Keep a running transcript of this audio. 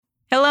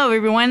Hello,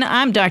 everyone.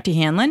 I'm Dr.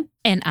 Hanlon.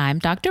 And I'm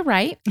Dr.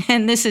 Wright.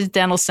 And this is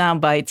Dental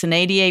Soundbites, an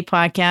ADA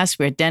podcast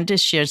where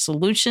dentists share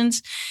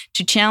solutions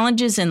to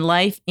challenges in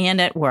life and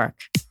at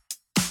work.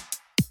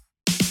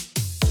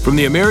 From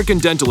the American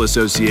Dental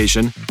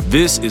Association,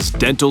 this is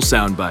Dental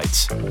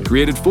Soundbites,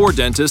 created for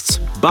dentists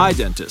by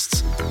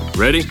dentists.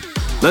 Ready?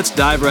 Let's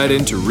dive right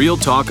into real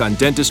talk on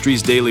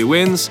dentistry's daily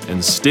wins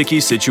and sticky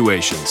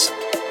situations.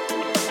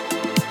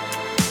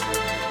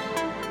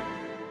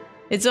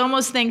 It's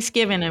almost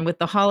Thanksgiving, and with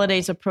the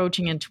holidays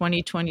approaching and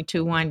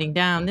 2022 winding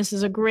down, this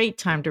is a great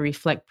time to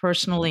reflect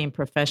personally and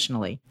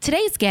professionally.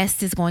 Today's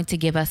guest is going to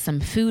give us some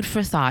food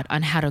for thought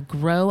on how to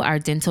grow our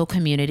dental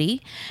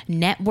community,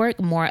 network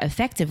more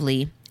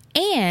effectively,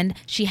 and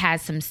she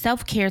has some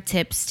self-care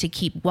tips to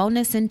keep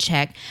wellness in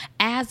check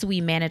as we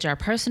manage our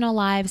personal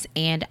lives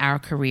and our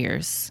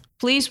careers.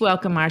 Please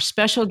welcome our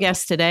special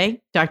guest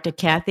today, Dr.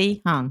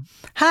 Kathy Hung.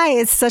 Hi,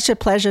 it's such a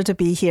pleasure to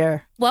be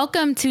here.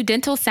 Welcome to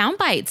Dental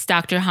Soundbites,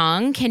 Dr.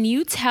 Hung. Can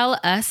you tell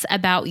us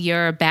about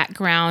your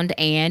background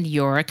and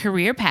your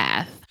career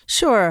path?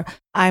 Sure.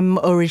 I'm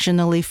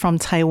originally from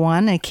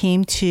Taiwan. I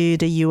came to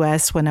the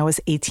U.S. when I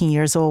was 18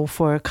 years old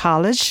for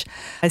college.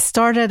 I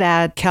started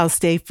at Cal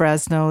State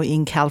Fresno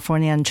in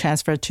California and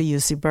transferred to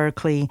UC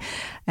Berkeley.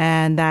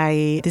 And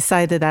I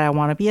decided that I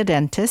want to be a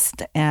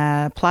dentist.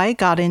 Applied,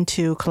 got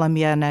into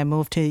Columbia, and I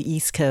moved to the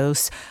East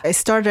Coast. I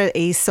started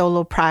a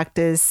solo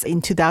practice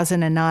in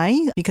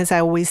 2009 because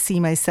I always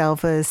see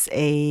myself as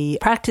a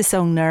practice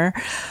owner.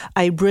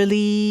 I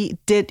really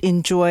did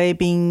enjoy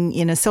being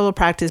in a solo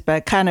practice, but I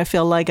kind of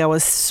feel like I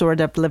was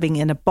sort of living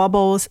in a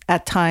bubble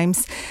at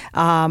times.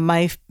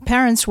 My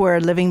parents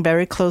were living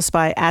very close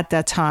by at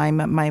that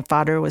time. My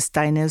father was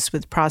diagnosed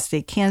with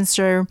prostate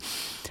cancer.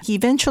 He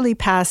eventually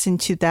passed in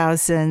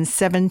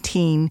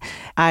 2017.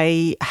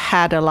 I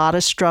had a lot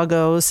of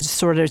struggles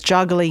sort of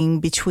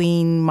juggling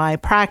between my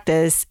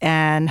practice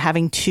and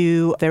having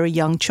two very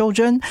young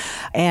children.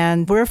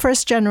 And we're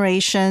first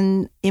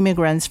generation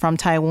immigrants from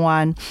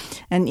Taiwan.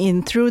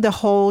 And through the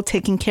whole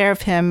taking care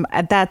of him,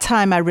 at that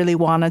time, I really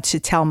wanted to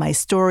tell my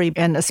story,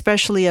 and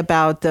especially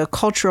about the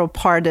cultural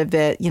part of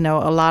it. You know,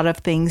 a lot of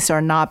things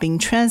are not being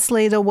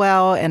translated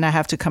well, and I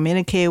have to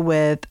communicate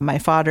with my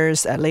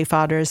late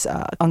father's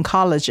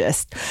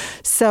oncologist.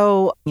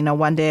 So,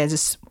 one day I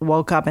just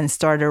woke up and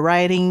started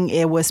writing.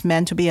 It was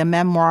meant to be a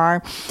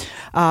memoir,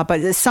 but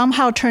it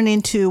somehow turned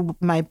into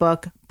my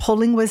book,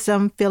 Pulling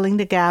Wisdom, Filling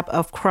the Gap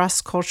of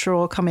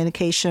Cross-Cultural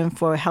Communication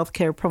for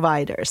Healthcare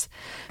Providers.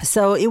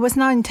 So it was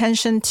not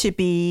intention to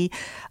be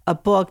a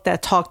book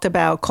that talked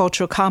about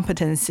cultural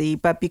competency,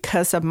 but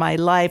because of my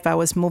life, I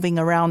was moving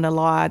around a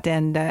lot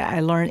and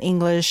I learned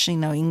English.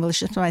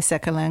 English is my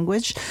second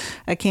language.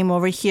 I came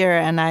over here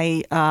and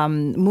I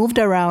moved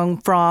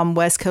around from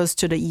West Coast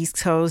to the East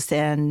Coast,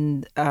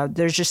 and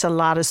there's just a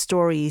lot of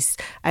stories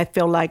I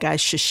feel like I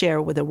should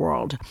share with the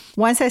world.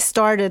 Once I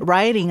started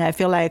writing, I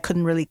feel like I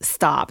couldn't really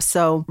stop.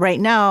 So right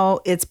now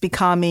it's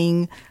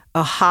becoming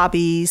a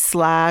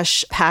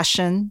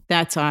hobby/passion.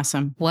 That's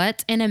awesome.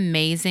 What an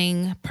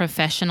amazing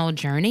professional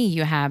journey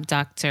you have,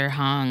 Dr.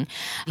 Hung.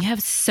 You have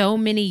so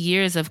many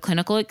years of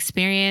clinical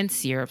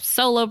experience, your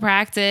solo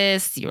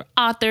practice, your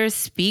author,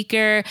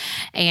 speaker,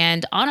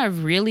 and on a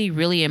really,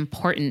 really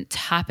important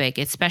topic,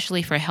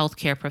 especially for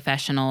healthcare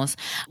professionals,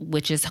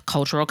 which is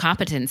cultural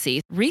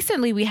competency.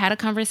 Recently, we had a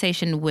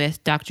conversation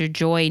with Dr.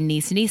 Joy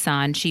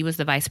Neese-Nissan. She was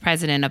the vice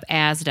president of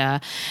ASDA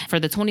for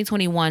the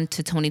 2021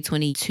 to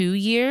 2022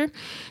 year.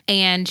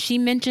 And she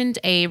mentioned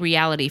a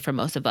reality for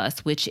most of us,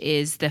 which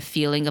is the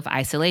feeling of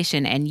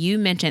isolation. And you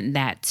mentioned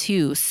that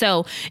too.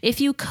 So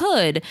if you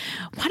could,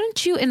 why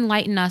don't you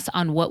enlighten us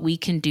on what we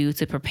can do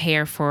to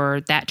prepare for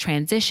that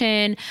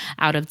transition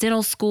out of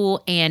dental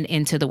school and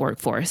into the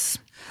workforce?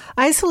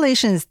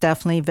 Isolation is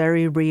definitely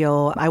very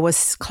real. I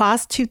was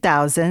class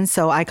 2000,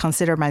 so I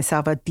consider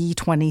myself a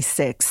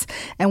D26.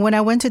 And when I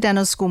went to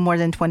dental school more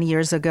than 20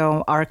 years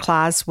ago, our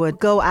class would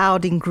go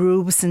out in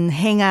groups and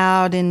hang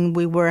out, and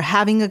we were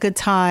having a good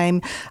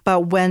time.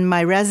 But when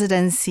my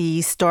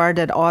residency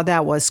started, all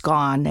that was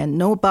gone, and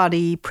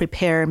nobody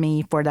prepared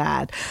me for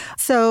that.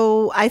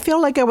 So I feel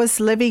like I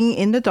was living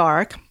in the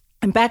dark.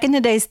 And back in the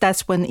days,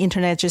 that's when the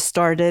internet just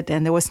started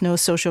and there was no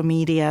social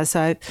media.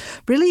 So I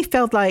really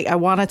felt like I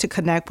wanted to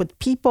connect with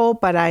people,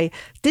 but I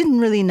didn't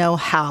really know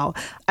how.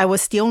 I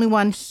was the only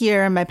one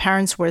here. My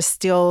parents were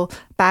still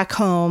back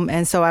home.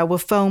 And so I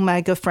would phone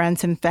my good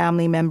friends and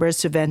family members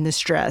to vent the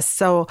stress.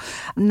 So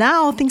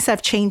now things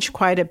have changed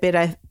quite a bit.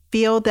 I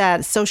feel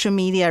that social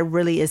media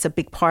really is a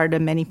big part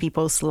of many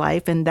people's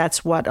life, and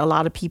that's what a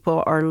lot of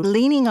people are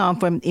leaning on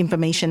for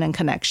information and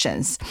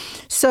connections.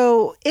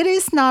 So it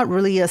is not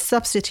really a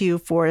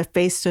substitute for a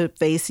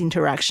face-to-face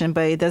interaction,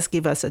 but it does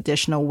give us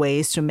additional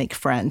ways to make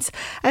friends.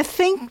 I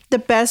think the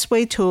best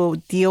way to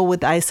deal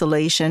with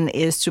isolation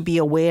is to be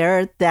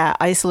aware that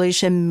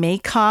isolation may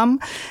come,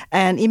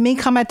 and it may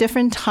come at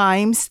different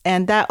times,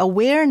 and that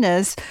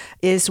awareness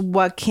is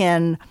what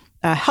can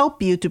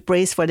help you to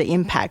brace for the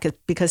impact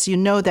because you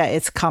know that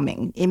it's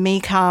coming. It may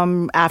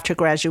come after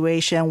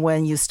graduation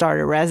when you start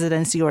a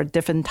residency or a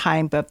different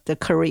time of the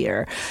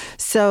career.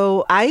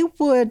 So I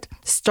would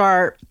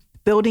start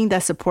building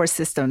that support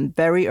system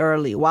very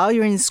early while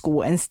you're in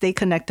school and stay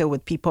connected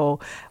with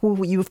people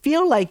who you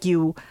feel like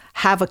you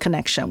have a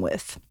connection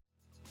with.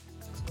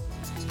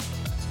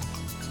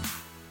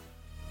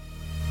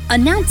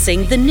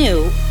 Announcing the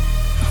new...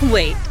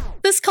 Wait,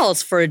 this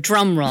calls for a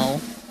drum roll.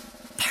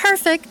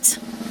 Perfect.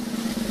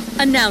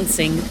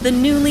 Announcing the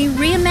newly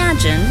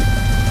reimagined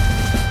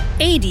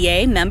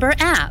ADA member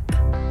app.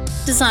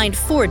 Designed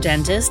for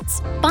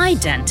dentists by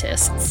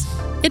dentists.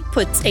 It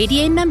puts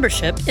ADA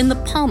membership in the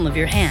palm of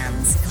your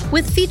hands.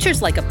 With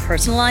features like a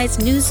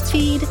personalized news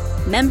feed,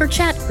 member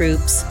chat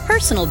groups,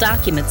 personal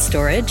document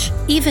storage,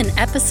 even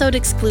episode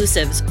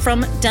exclusives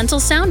from Dental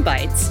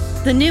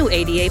Soundbites, the new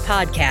ADA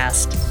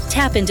podcast.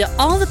 Tap into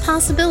all the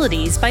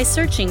possibilities by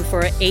searching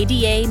for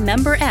ADA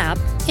member app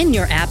in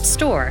your app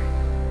store.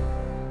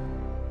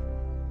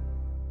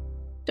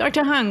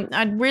 Dr. Hung,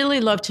 I'd really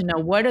love to know,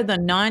 what are the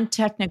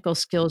non-technical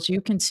skills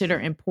you consider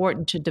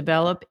important to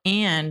develop,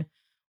 and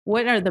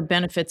what are the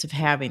benefits of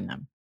having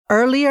them?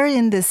 Earlier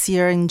in this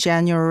year, in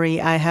January,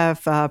 I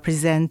have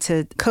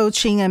presented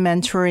coaching and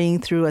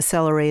mentoring through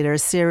Accelerator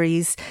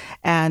series.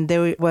 And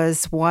there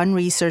was one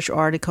research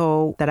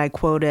article that I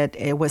quoted.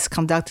 It was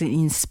conducted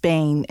in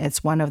Spain.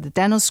 It's one of the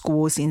dental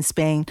schools in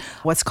Spain,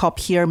 what's called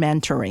peer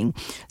mentoring.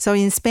 So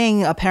in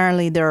Spain,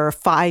 apparently there are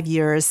 5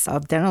 years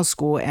of dental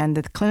school, and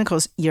the clinical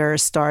year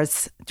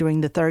starts during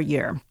the 3rd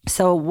year.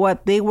 So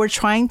what they were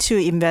trying to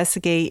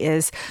investigate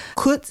is,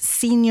 could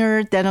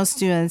senior dental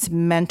students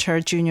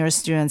mentor junior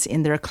students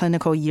in their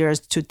clinical years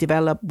to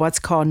develop what's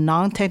called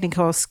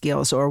non-technical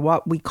skills, or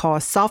what we call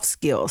soft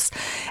skills.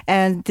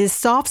 And these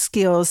soft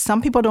skills,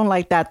 some people don't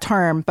like that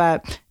term,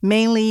 but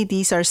mainly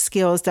these are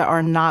skills that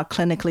are not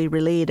clinically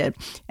related.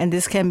 And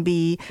this can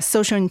be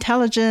social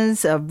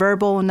intelligence,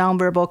 verbal,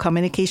 nonverbal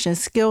communication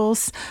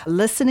skills,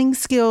 listening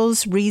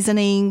skills,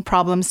 reasoning,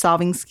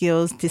 problem-solving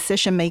skills,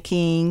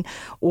 decision-making,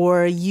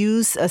 or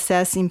use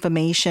assess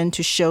information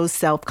to show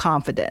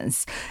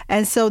self-confidence.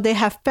 And so they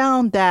have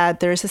found that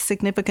there's a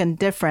significant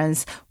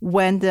difference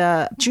when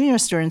the junior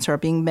students are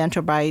being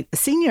mentored by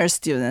senior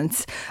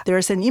students.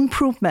 There's an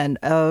improvement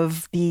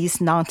of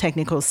these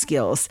non-technical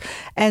skills.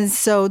 And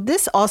so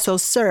this also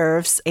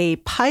serves a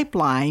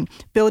pipeline,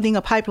 building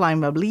a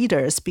pipeline of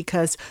leaders,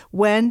 because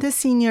when the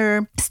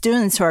senior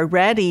students are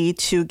ready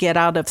to get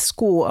out of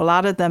school, a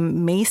lot of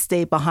them may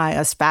stay behind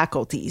as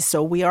faculty.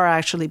 So we are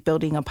actually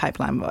building a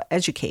pipeline of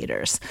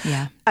educators.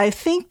 Yeah. I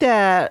think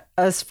that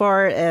as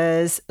far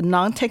as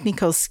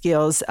non-technical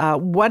skills,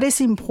 what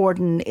is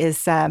important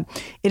is that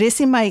it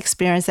is in my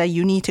experience that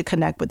you need to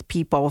connect with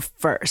people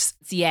first.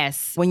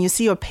 Yes. When you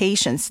see your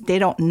patients, they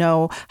don't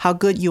know how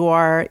good you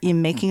are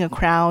in making a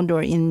crown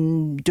or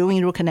in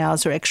doing root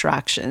canals or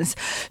extractions.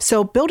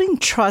 So building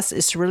trust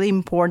is really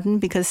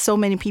important, because so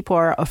many people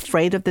are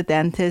afraid of the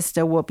dentist.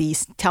 They will be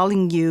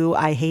telling you,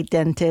 I hate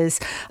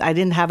dentists. I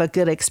didn't have a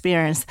good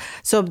experience.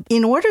 So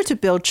in order to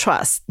build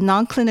trust,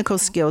 non-clinical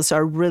skills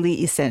are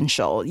really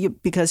essential,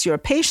 because your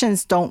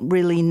patients don't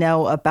really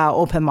know about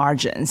open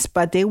margins,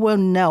 but they will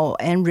know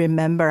and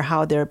remember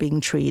how they're being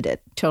treated.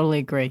 Totally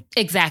agree.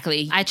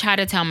 Exactly. I try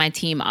to tell my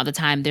team all the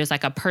time, there's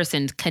like a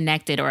person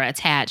connected or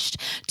attached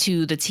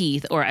to the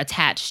teeth or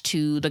attached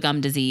to the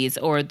gum disease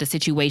or the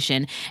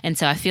situation. And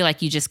so I feel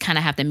like you just kind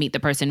of have to meet the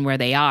person where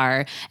they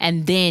are,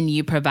 and then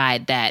you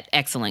provide that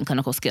excellent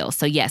clinical skills.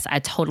 So yes, I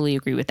totally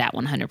agree with that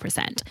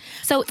 100%.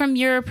 So from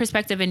your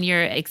perspective and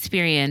your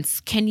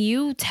experience, can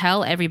you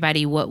tell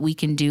everybody what we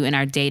can do in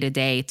our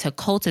day-to-day to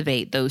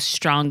cultivate those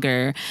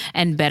stronger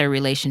and better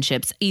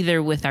relationships,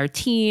 either with our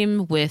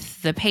team,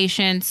 with the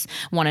patients,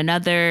 one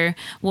another?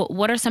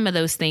 What are some of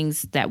those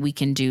things that we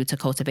can do to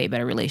cultivate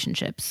better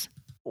relationships?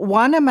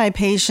 One of my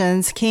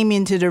patients came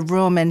into the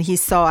room and he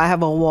saw I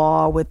have a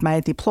wall with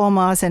my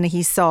diplomas, and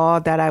he saw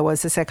that I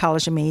was a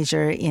psychology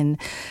major in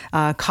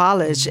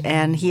college. Mm-hmm.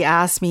 And he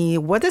asked me,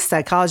 what does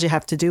psychology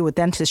have to do with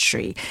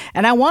dentistry?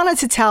 And I wanted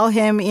to tell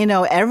him,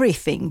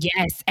 everything.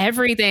 Yes,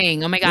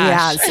 everything. Oh my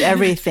gosh. Yes,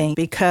 everything.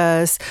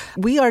 Because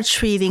we are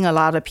treating a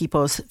lot of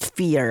people's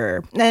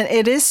fear. And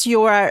it is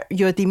your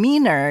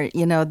demeanor,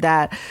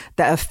 that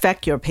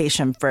affect your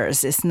patient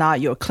first. It's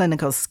not your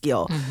clinical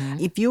skill. Mm-hmm.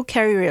 If you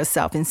carry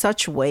yourself in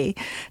such a way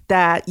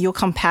that your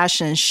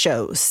compassion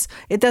shows.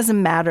 It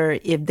doesn't matter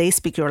if they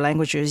speak your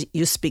language or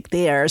you speak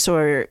theirs,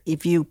 or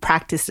if you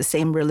practice the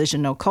same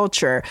religion or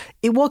culture,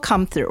 it will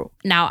come through.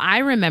 Now, I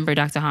remember,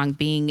 Dr. Hong,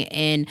 being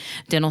in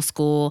dental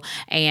school,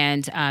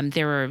 and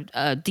there were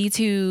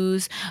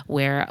D2s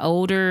where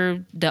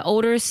the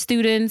older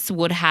students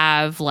would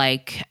have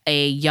like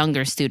a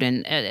younger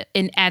student.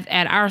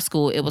 At our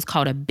school, it was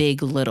called a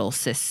big little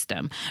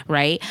system,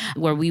 right?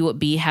 Where we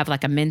would have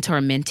like a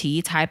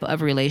mentor-mentee type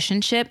of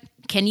relationship.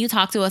 Can you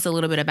talk to us a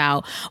little bit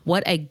about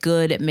what a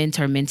good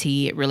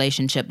mentor-mentee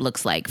relationship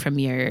looks like from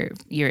your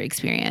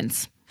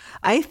experience?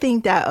 I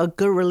think that a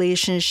good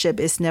relationship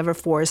is never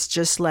forced,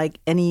 just like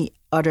any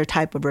other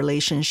type of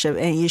relationship,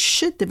 and it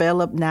should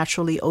develop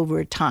naturally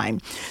over time.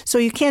 So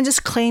you can't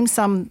just claim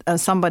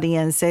somebody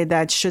and say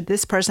that should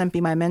this person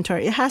be my mentor.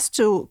 It has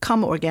to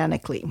come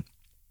organically.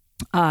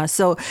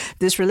 So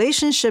this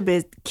relationship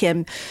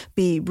can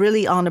be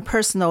really on a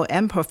personal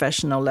and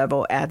professional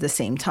level at the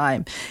same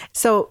time.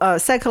 So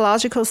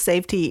psychological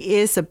safety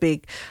is a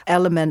big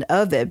element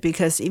of it,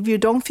 because if you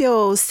don't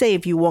feel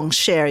safe, you won't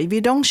share. If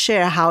you don't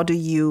share, how do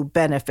you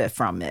benefit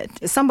from it?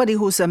 Somebody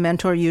who's a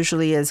mentor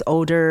usually is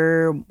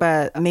older,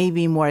 but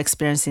maybe more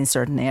experienced in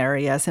certain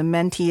areas. A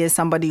mentee is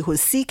somebody who's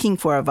seeking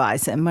for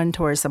advice, and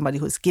mentor is somebody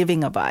who's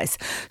giving advice.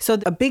 So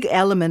a big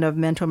element of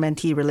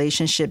mentor-mentee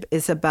relationship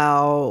is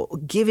about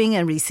giving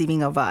and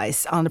receiving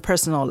advice on a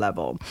personal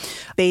level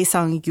based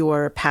on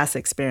your past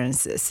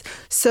experiences.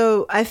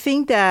 So I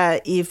think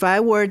that if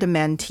I were the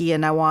mentee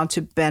and I want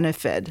to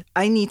benefit,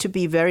 I need to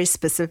be very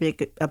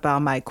specific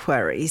about my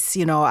queries.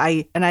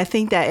 I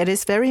think that it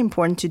is very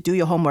important to do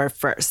your homework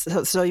first.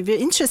 So if you're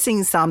interested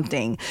in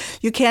something,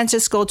 you can't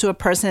just go to a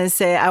person and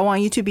say, I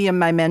want you to be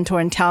my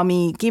mentor and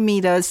give me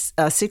the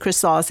secret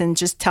sauce and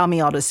just tell me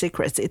all the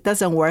secrets. It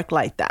doesn't work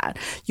like that.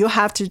 You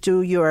have to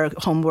do your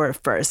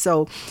homework first.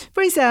 So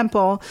for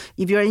example,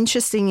 if you're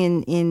interested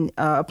in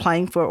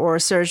applying for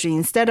oral surgery,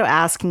 instead of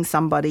asking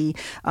somebody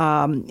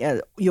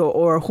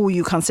or who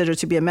you consider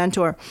to be a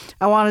mentor,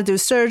 I want to do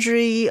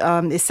surgery.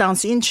 It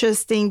sounds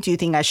interesting. Do you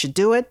think I should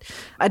do it?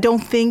 I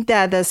don't think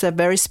that that's a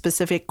very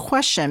specific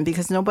question,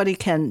 because nobody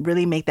can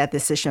really make that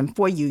decision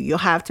for you. You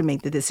have to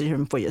make the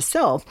decision for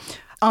yourself.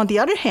 On the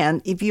other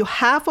hand, if you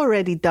have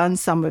already done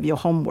some of your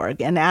homework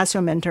and asked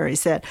your mentor, he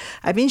said,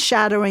 I've been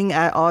shadowing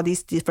at all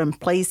these different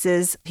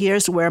places.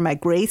 Here's where my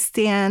grades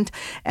stand.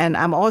 And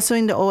I'm also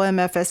in the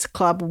OMFS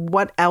club.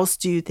 What else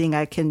do you think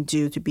I can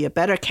do to be a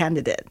better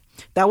candidate?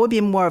 That would be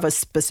more of a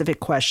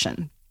specific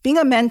question. Being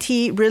a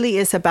mentee really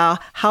is about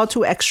how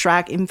to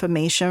extract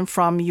information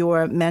from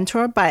your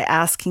mentor by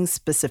asking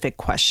specific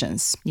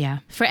questions. Yeah.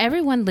 For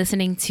everyone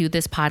listening to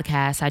this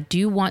podcast, I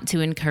do want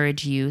to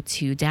encourage you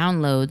to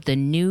download the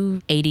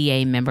new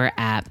ADA member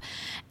app.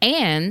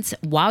 And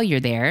while you're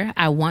there,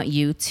 I want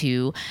you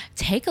to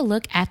take a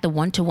look at the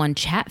one-to-one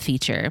chat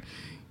feature.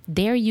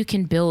 There you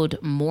can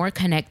build more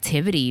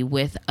connectivity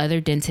with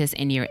other dentists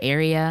in your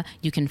area.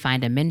 You can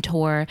find a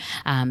mentor.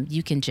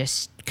 You can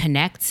just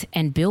connect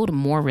and build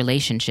more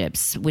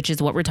relationships, which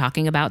is what we're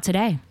talking about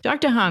today.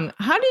 Dr. Hung,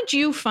 how did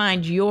you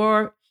find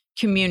your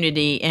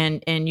community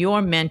and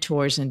your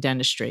mentors in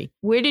dentistry?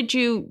 Where did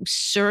you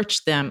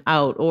search them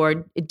out,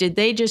 or did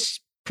they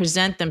just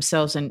present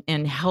themselves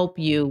and help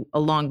you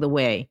along the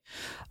way?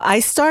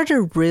 I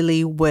started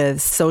really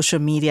with social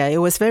media. It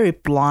was very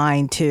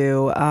blind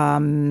too.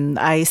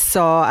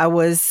 I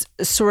was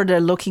sort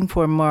of looking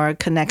for more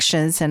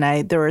connections,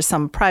 and there were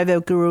some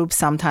private groups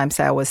sometimes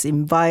I was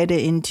invited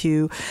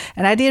into,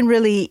 and I didn't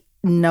really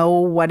know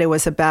what it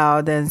was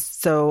about. And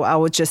so I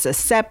would just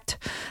accept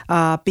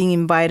being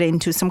invited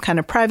into some kind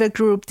of private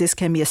group. This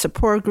can be a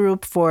support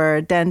group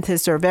for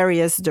dentists or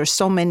there's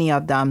so many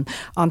of them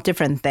on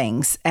different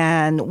things.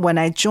 And when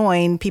I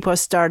joined, people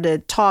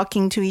started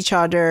talking to each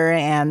other,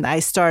 and I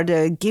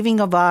started giving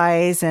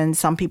advice, and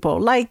some people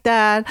liked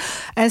that.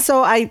 And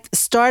so I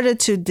started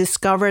to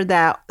discover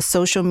that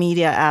social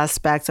media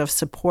aspect of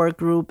support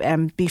group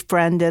and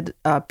befriended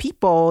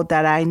people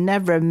that I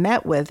never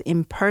met with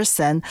in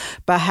person,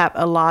 but have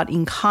a lot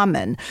in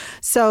common.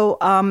 So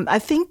I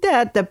think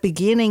that the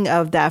beginning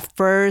of that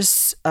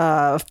first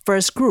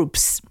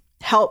groups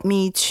helped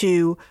me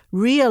to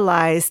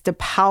realize the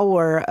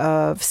power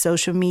of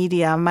social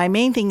media. My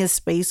main thing is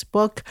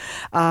Facebook.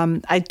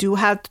 I do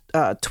have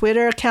a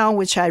Twitter account,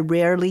 which I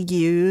rarely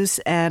use,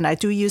 and I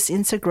do use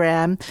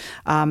Instagram.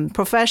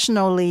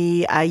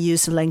 Professionally, I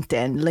use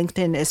LinkedIn.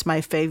 LinkedIn is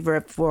my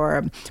favorite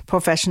for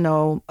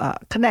professional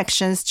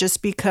connections,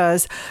 just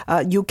because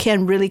you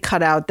can really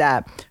cut out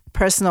that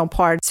personal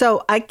part.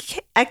 So I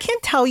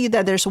can't tell you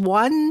that there's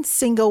one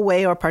single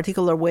way or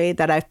particular way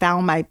that I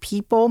found my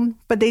people,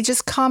 but they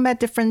just come at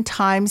different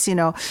times,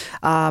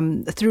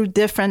 through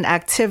different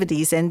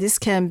activities. And this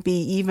can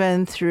be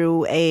even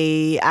through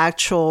a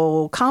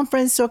actual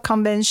conference or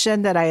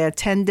convention that I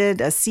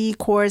attended, a C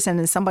course, and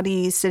then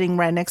somebody sitting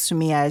right next to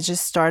me, I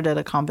just started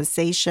a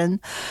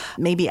conversation,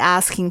 maybe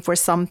asking for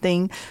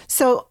something.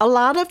 So a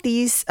lot of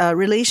these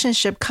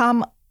relationships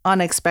come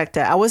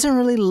unexpected. I wasn't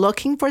really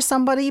looking for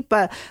somebody,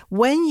 but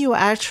when you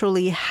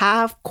actually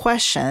have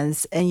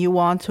questions and you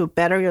want to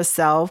better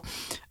yourself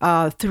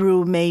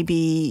through maybe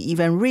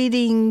even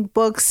reading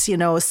books,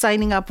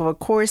 signing up for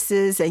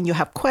courses, and you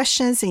have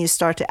questions and you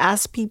start to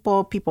ask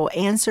people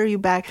answer you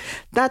back,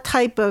 that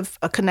type of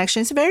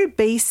connection is very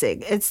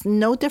basic. It's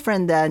no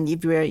different than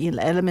if you're in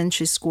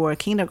elementary school or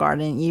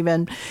kindergarten,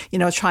 even,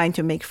 trying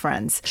to make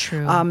friends.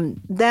 True.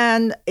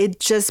 Then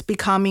it just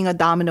becoming a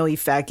domino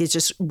effect. It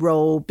just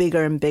roll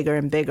bigger and bigger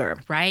and bigger.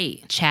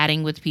 Right.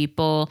 Chatting with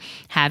people,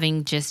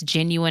 having just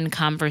genuine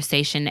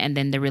conversation, and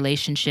then the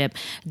relationship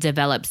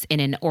develops in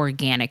an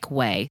organic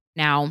way.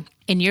 Now,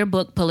 in your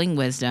book, Pulling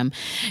Wisdom,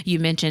 you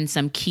mentioned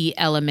some key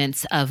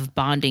elements of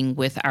bonding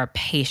with our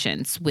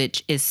patients,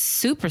 which is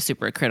super,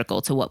 super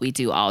critical to what we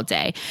do all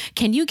day.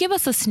 Can you give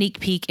us a sneak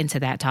peek into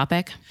that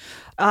topic?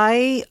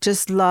 I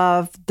just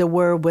love the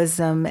word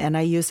wisdom, and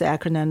I use the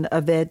acronym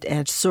of it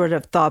and sort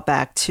of thought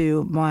back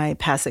to my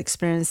past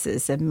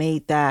experiences and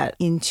made that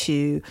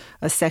into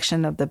a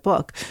section of the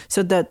book.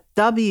 So the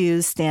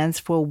W stands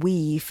for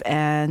weave,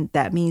 and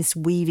that means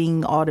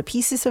weaving all the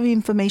pieces of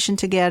information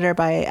together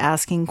by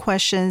asking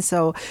questions.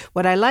 So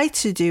what I like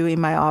to do in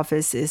my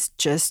office is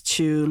just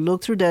to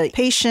look through the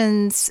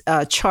patient's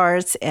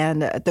charts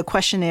and the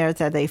questionnaires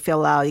that they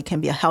fill out. It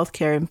can be a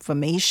healthcare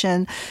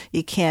information.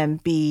 It can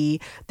be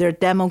their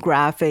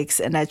demographics,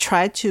 and I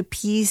try to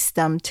piece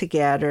them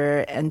together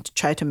and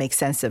try to make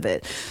sense of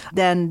it.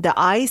 Then the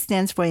I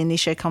stands for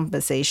initiate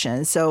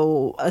conversation.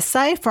 So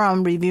aside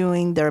from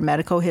reviewing their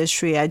medical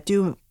history, I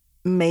do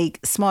make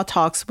small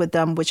talks with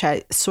them, which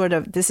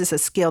this is a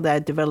skill that I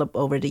developed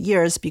over the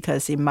years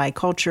because in my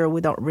culture,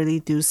 we don't really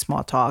do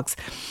small talks.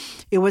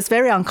 It was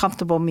very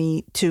uncomfortable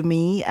to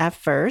me at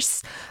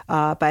first,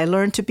 but I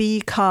learned to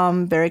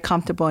become very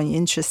comfortable and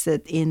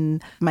interested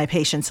in my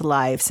patients'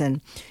 lives.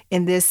 And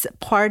in this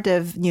part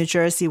of New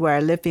Jersey where I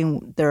live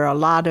in, there are a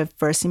lot of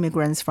first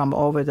immigrants from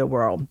all over the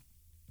world.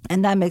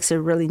 And that makes it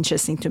really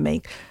interesting to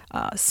make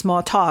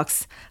small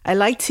talks. I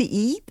like to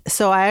eat,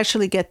 so I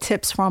actually get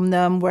tips from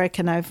them. Where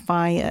can I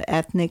find an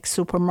ethnic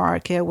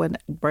supermarket?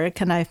 Where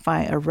can I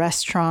find a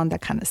restaurant?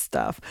 That kind of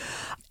stuff.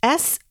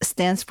 S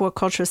stands for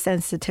cultural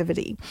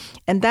sensitivity,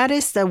 and that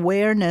is the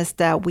awareness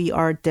that we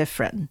are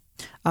different.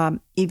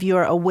 If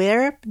you're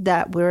aware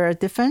that we're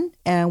different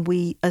and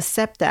we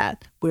accept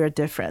that we're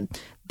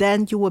different,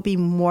 then you will be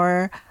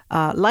more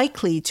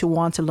likely to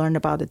want to learn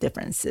about the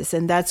differences.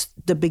 And that's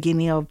the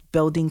beginning of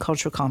building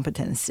cultural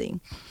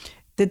competency.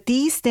 The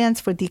D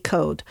stands for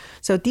decode.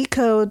 So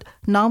decode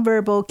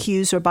nonverbal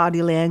cues or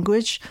body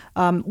language.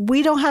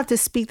 We don't have to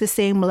speak the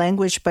same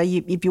language, but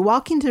if you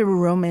walk into a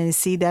room and you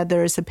see that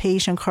there is a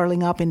patient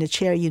curling up in the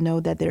chair, you know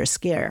that they're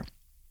scared.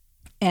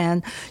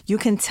 And you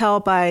can tell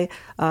by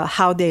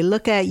how they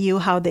look at you,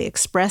 how they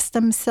express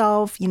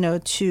themselves,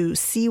 to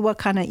see what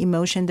kind of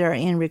emotion they're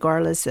in,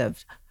 regardless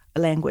of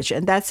language.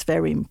 And that's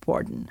very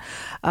important.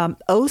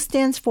 O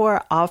stands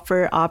for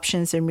offer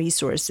options and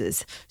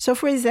resources. So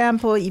for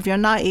example, if you're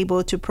not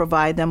able to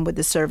provide them with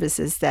the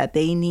services that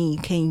they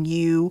need, can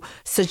you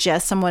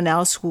suggest someone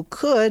else who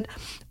could?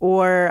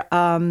 Or,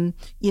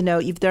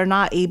 if they're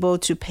not able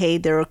to pay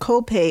their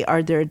copay,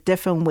 are there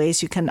different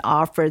ways you can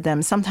offer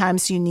them?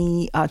 Sometimes you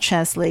need a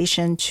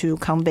translation to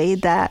convey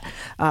that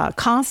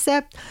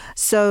concept.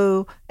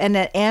 So, and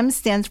the M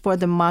stands for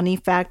the money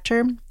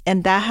factor.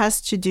 And that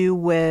has to do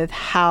with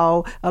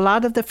how a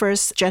lot of the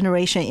first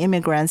generation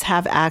immigrants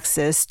have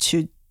access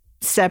to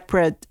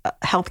separate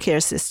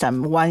healthcare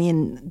system, one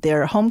in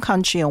their home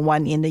country and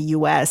one in the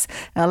U.S.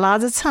 And a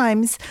lot of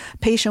times,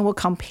 patient will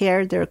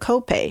compare their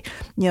copay.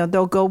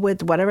 They'll go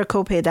with whatever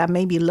copay that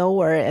may be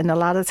lower, and a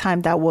lot of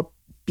time that will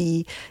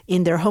be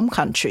in their home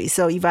country.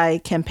 So if I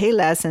can pay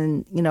less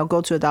and,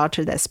 go to a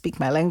doctor that speaks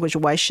my language,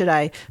 why should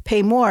I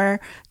pay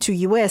more to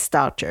U.S.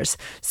 doctors?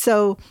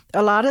 So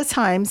a lot of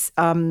times,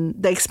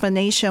 the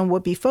explanation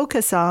would be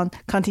focused on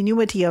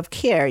continuity of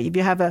care. If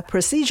you have a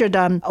procedure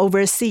done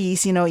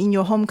overseas, in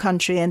your home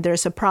country, and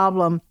there's a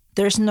problem,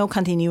 there's no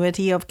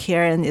continuity of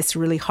care, and it's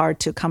really hard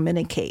to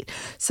communicate.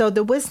 So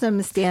the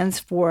wisdom stands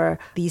for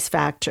these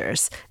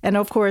factors. And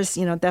of course,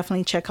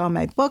 definitely check out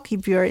my book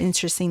if you're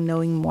interested in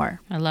knowing more.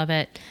 I love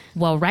it.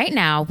 Well, right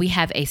now we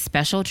have a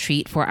special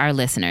treat for our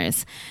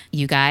listeners.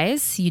 You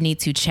guys, you need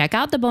to check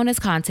out the bonus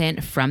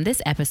content from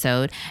this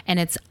episode, and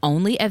it's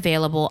only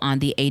available on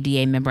the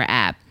ADA member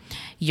app.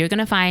 You're going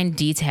to find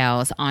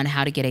details on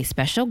how to get a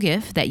special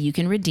gift that you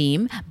can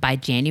redeem by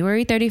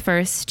January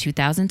 31st,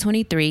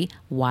 2023,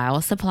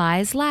 while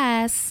supplies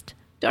last.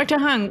 Dr.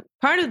 Hung,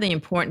 part of the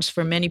importance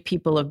for many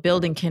people of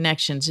building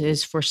connections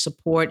is for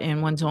support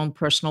in one's own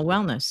personal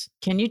wellness.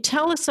 Can you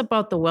tell us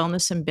about the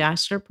Wellness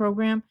Ambassador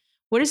Program?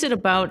 What is it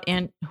about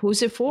and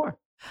who's it for?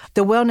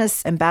 The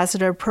Wellness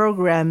Ambassador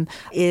Program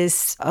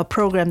is a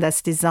program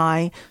that's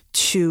designed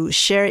to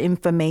share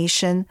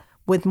information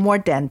with more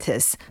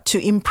dentists to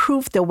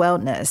improve the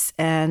wellness.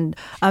 And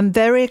I'm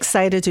very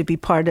excited to be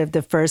part of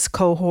the first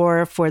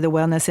cohort for the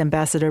Wellness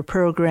Ambassador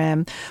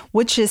Program,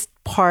 which is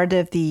part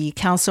of the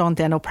Council on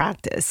Dental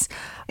Practice.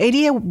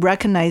 ADA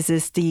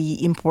recognizes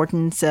the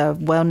importance of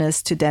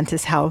wellness to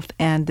dentist health,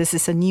 and this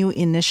is a new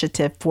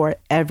initiative for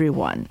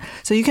everyone.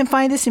 So you can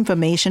find this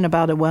information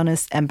about the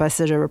Wellness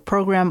Ambassador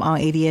Program on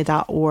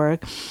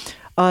ada.org.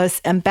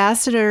 As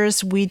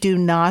ambassadors, we do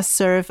not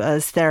serve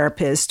as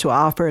therapists to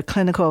offer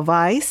clinical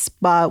advice,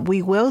 but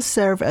we will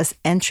serve as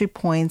entry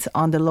points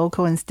on the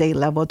local and state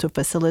level to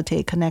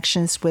facilitate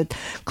connections with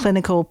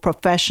clinical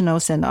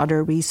professionals and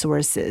other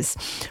resources.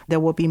 There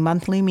will be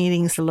monthly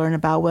meetings to learn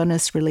about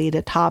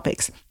wellness-related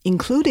topics,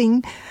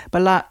 including,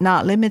 but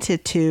not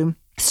limited to,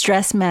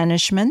 stress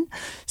management,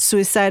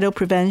 suicidal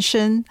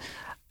prevention,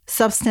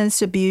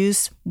 substance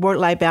abuse,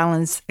 work-life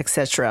balance,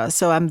 etc.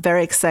 So I'm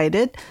very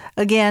excited.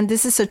 Again,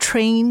 this is a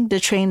train the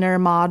trainer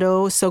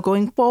model. So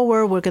going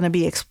forward, we're going to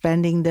be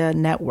expanding the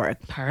network.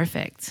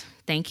 Perfect.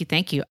 Thank you.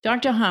 Thank you.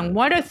 Dr. Hung,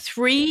 what are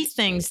 3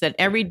 things that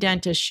every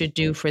dentist should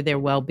do for their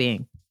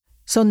well-being?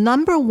 So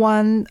number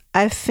 1,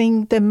 I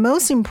think the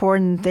most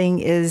important thing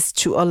is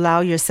to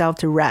allow yourself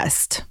to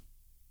rest.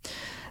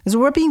 Because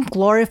we're being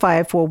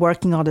glorified for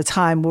working all the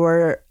time.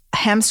 We're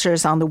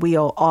hamsters on the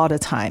wheel all the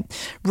time.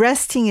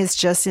 Resting is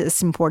just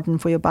as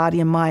important for your body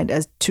and mind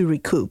as to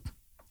recoup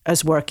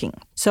as working.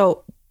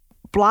 So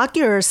block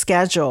your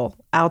schedule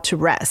out to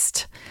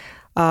rest.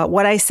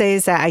 What I say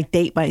is that I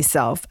date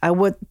myself. I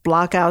would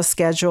block out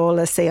schedule,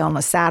 let's say on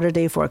a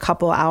Saturday for a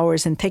couple of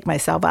hours and take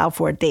myself out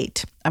for a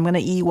date. I'm going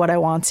to eat what I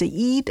want to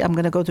eat. I'm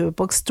going to go to a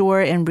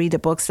bookstore and read the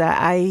books that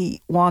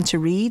I want to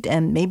read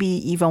and maybe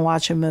even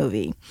watch a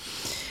movie.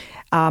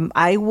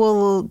 I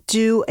will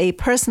do a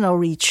personal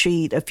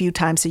retreat a few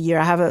times a year.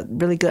 I have a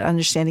really good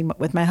understanding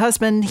with my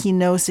husband. He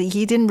knows that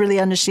he didn't really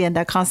understand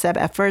that concept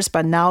at first,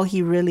 but now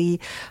he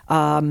really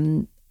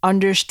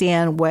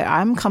understand where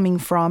I'm coming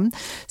from.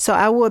 So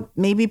I would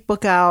maybe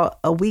book out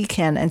a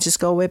weekend and just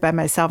go away by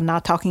myself,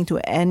 not talking to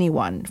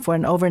anyone for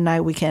an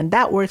overnight weekend.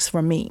 That works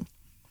for me.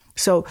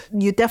 So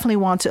you definitely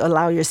want to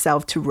allow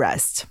yourself to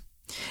rest.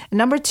 And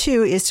number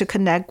 2 is to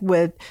connect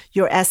with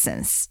your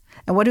essence.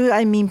 And what do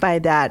I mean by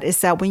that?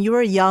 Is that when you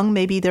were young,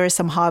 maybe there are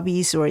some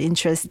hobbies or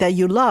interests that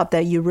you love,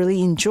 that you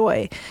really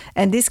enjoy.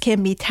 And this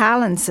can be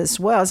talents as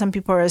well. Some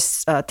people are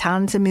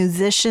talented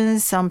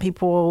musicians. Some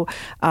people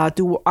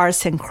do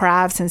arts and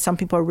crafts. And some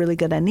people are really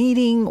good at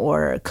knitting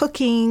or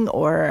cooking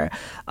or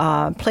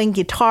playing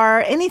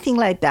guitar, anything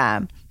like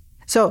that.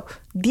 So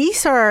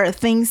these are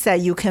things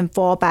that you can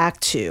fall back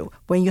to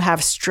when you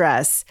have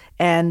stress.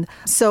 And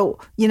so,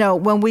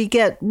 when we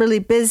get really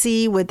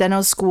busy with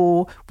dental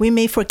school, we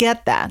may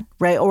forget that,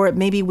 right? Or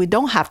maybe we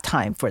don't have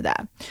time for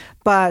that.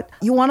 But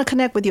you want to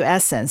connect with your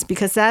essence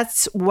because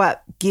that's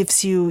what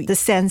gives you the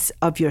sense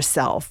of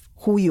yourself,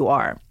 who you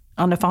are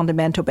on a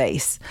fundamental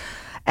base.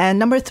 And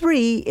number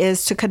 3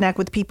 is to connect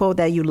with people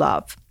that you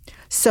love.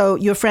 So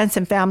your friends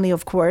and family,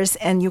 of course,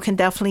 and you can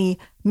definitely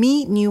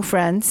meet new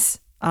friends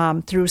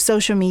through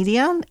social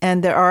media.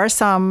 And there are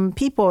some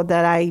people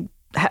that I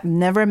have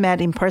never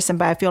met in person,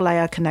 but I feel like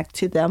I connect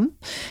to them.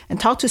 And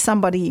talk to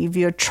somebody if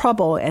you're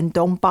troubled and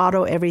don't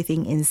bottle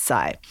everything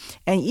inside.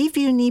 And if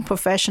you need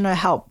professional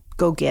help,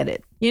 go get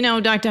it.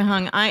 Dr.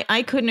 Hung,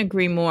 I couldn't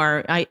agree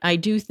more. I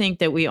do think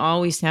that we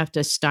always have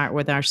to start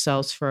with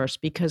ourselves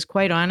first, because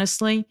quite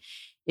honestly,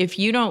 if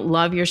you don't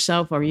love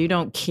yourself or you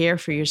don't care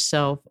for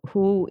yourself,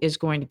 who is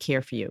going to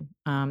care for you?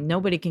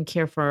 Nobody can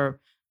care for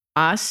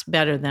us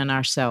better than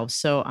ourselves.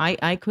 So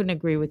I couldn't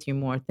agree with you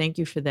more. Thank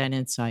you for that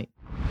insight.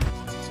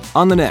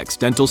 On the next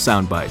Dental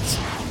Soundbites.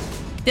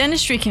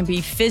 Dentistry can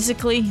be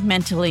physically,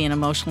 mentally, and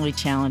emotionally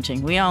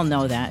challenging. We all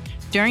know that.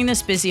 During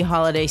this busy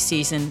holiday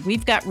season,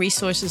 we've got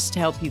resources to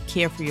help you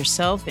care for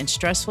yourself in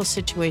stressful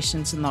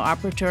situations in the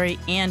operatory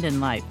and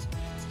in life.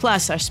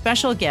 Plus, our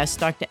special guest,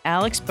 Dr.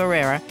 Alex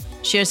Barrera,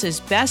 shares his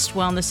best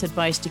wellness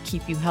advice to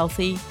keep you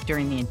healthy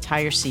during the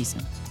entire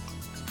season.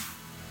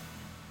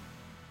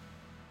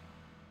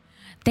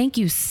 Thank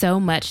you so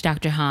much,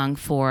 Dr. Hung,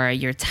 for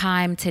your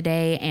time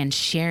today and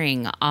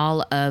sharing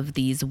all of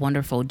these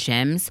wonderful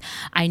gems.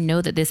 I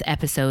know that this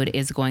episode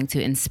is going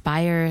to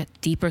inspire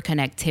deeper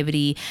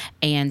connectivity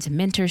and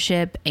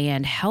mentorship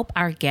and help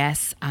our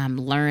guests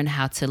learn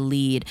how to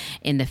lead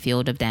in the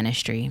field of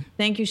dentistry.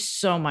 Thank you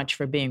so much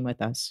for being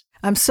with us.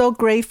 I'm so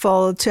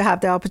grateful to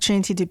have the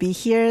opportunity to be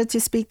here to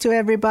speak to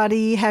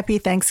everybody. Happy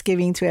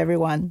Thanksgiving to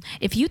everyone.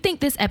 If you think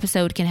this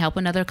episode can help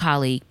another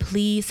colleague,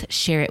 please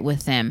share it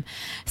with them.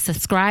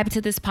 Subscribe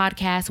to this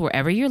podcast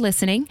wherever you're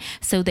listening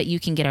so that you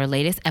can get our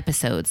latest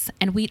episodes.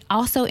 And we'd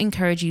also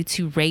encourage you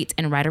to rate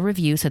and write a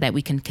review so that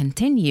we can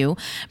continue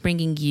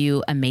bringing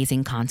you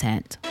amazing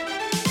content.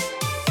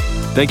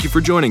 Thank you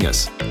for joining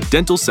us.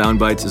 Dental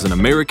Soundbites is an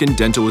American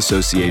Dental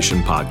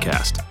Association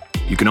podcast.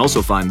 You can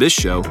also find this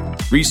show,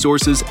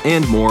 resources,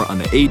 and more on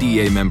the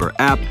ADA member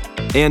app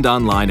and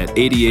online at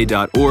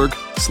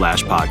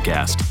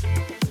ada.org/podcast.